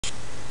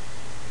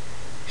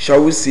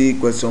Shall we see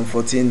question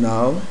 14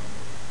 now?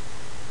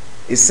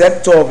 A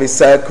sector of a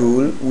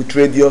circle with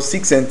radius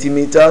 6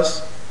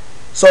 centimeters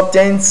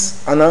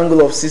subtends an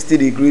angle of 60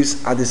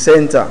 degrees at the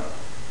center.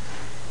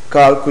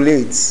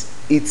 Calculate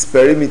its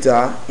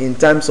perimeter in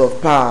terms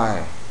of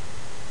pi.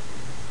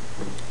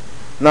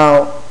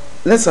 Now,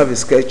 let's have a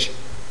sketch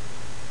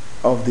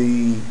of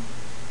the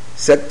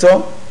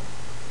sector.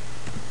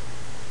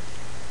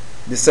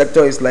 The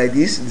sector is like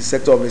this, the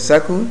sector of a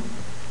circle.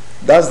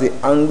 That's the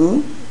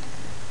angle.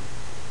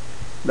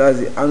 That's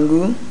the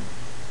angle.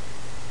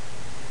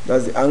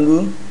 That's the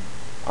angle.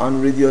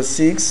 And radius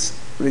 6,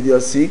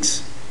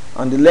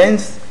 and the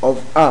length of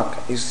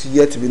arc is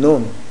yet to be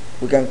known.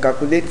 We can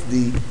calculate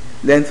the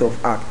length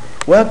of arc.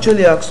 We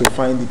actually asked to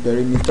find the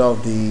perimeter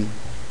of the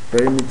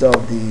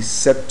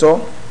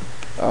sector.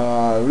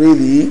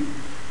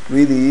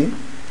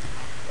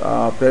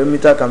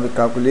 Perimeter can be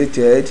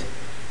calculated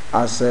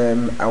as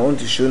I want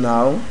to show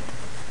now.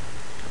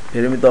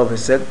 Perimeter of a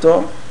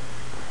sector.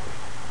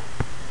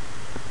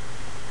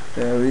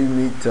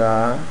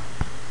 Perimeter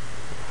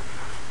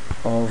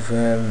of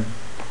a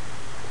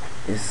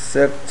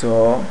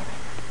sector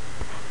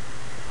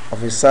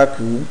of a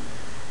circle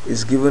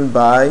is given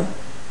by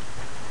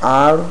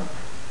R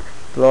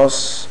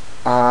plus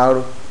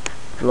L,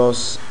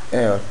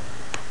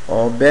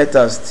 or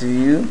better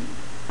still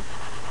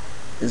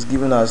is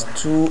given as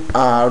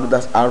 2R,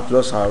 that's R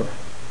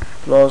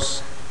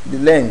plus the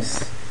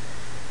length.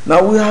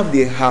 Now we have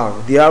the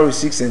R is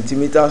 6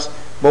 centimeters,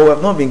 but we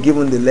have not been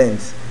given the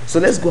length. So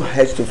let's go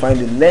ahead to find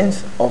the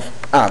length of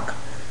arc.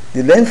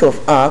 The length of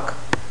arc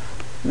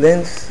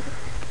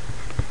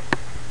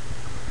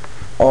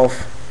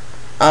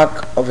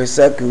of a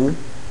circle,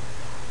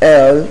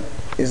 L,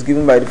 is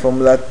given by the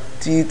formula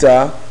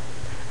theta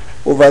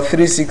over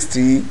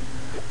 360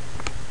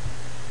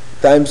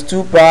 times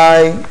 2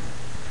 pi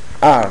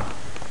r.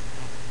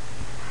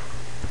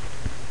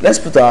 Let's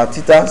put our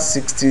theta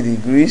 60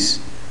 degrees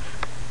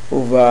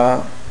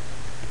over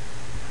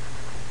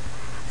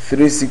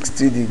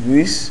 360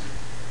 degrees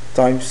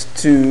times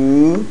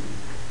 2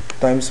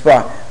 times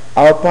pi.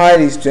 Our pi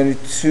is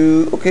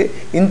 22, okay,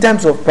 in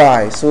terms of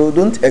pi, so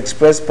don't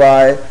express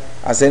pi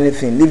as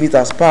anything, leave it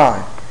as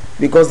pi,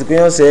 because the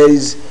question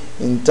says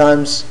in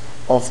terms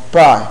of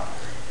pi.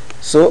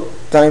 So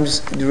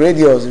times the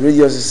radius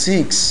is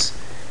 6.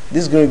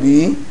 This is going to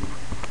be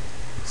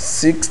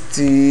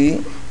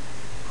 60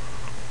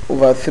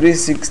 over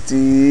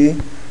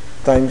 360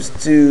 times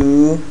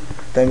 2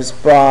 times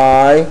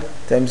pi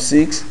times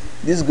 6.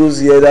 This goes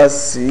here, that's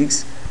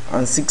 6,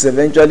 and 6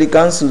 eventually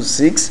cancels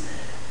 6.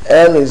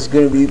 L is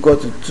going to be equal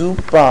to 2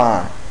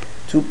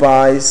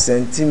 pi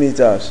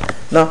centimeters.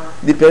 Now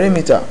the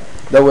perimeter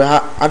that we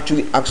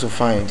actually asked to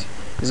find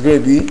is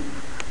going to be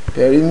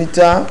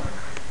perimeter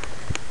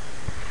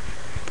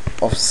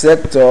of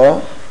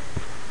sector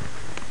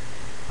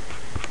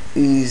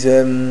is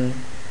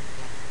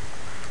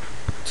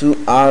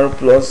 2R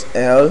plus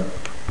L,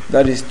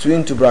 that is 2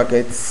 into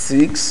bracket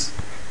 6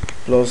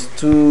 plus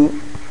 2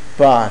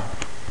 pi,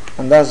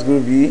 and that's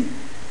going to be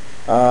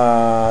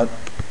 12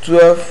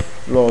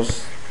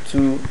 plus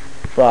 2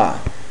 pi.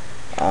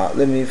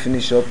 Let me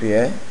finish up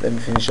here.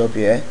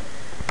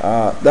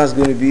 That's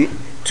going to be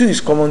 2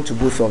 is common to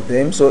both of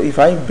them, so if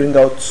I bring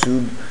out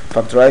 2,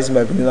 factorizing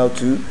by bringing out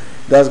 2,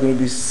 that's going to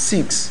be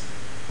 6.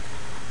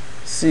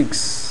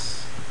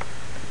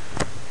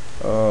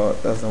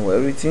 That's not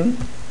everything.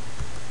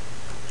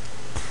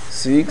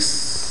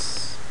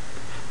 6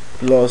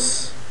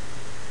 plus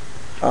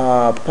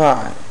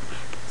pi.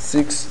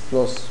 6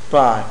 plus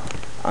pi,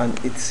 and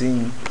it's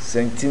in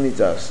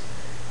centimeters,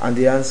 and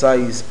the answer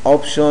is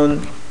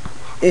option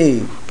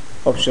A.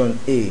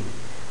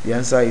 The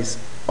answer is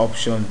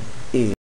option A.